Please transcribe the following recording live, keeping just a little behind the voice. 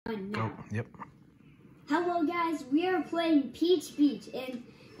Now. Oh, yep. Hello guys, we are playing Peach Beach,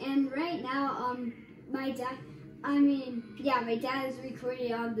 and right now my dad is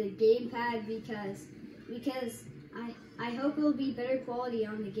recording on the gamepad because I hope it'll be better quality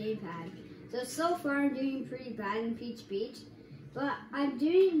on the gamepad. So far I'm doing pretty bad in Peach Beach, but I'm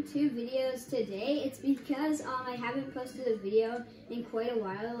doing 2 videos today. It's because I haven't posted a video in quite a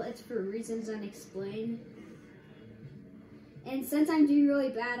while. It's for reasons unexplained. And since I'm doing really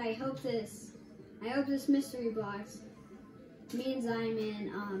bad, I hope this mystery box means I'm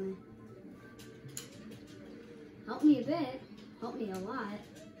in, help me a bit, help me a lot.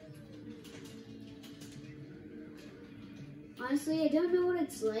 Honestly, I don't know what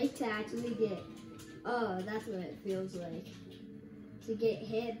it's like to actually get, oh, that's what it feels like. To get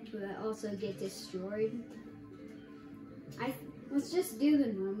hit, but also get destroyed. Let's just do the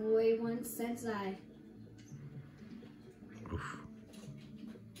normal way once, since I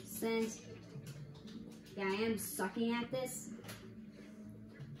am sucking at this.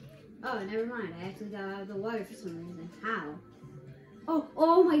 Oh, never mind. I actually got out of the water for some reason. How?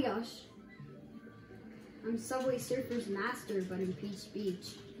 Oh my gosh. I'm Subway Surfer's master, but in Peach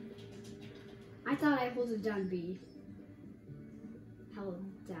Beach. I thought I held it down B. Held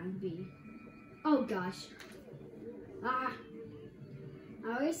down B. Oh gosh. Ah.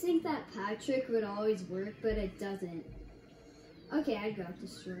 I always think that pad trick would always work, but it doesn't. Okay, I got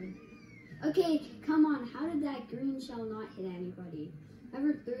destroyed. Okay, come on. How did that green shell not hit anybody?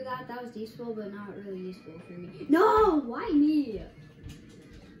 Ever threw that? That was useful, but not really useful for me. No! Why me?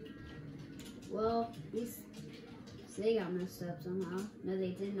 Well, at least they got messed up somehow. No,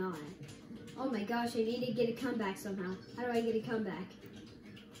 they did not. Oh my gosh, I need to get a comeback somehow. How do I get a comeback?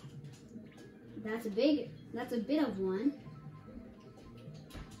 That's a bit of one.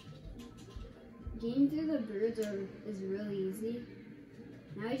 Getting through the birds is really easy.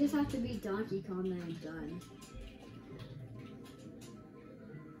 Now I just have to beat Donkey Kong, then I'm done.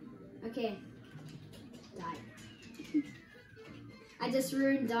 Okay. Die. I just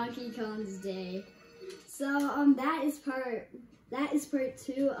ruined Donkey Kong's day. So that is part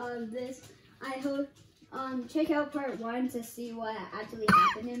 2 of this. I hope check out part 1 to see what actually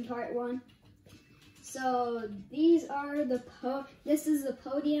happened in part 1. So these are this is the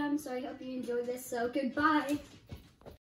podium, so I hope you enjoyed this. So goodbye.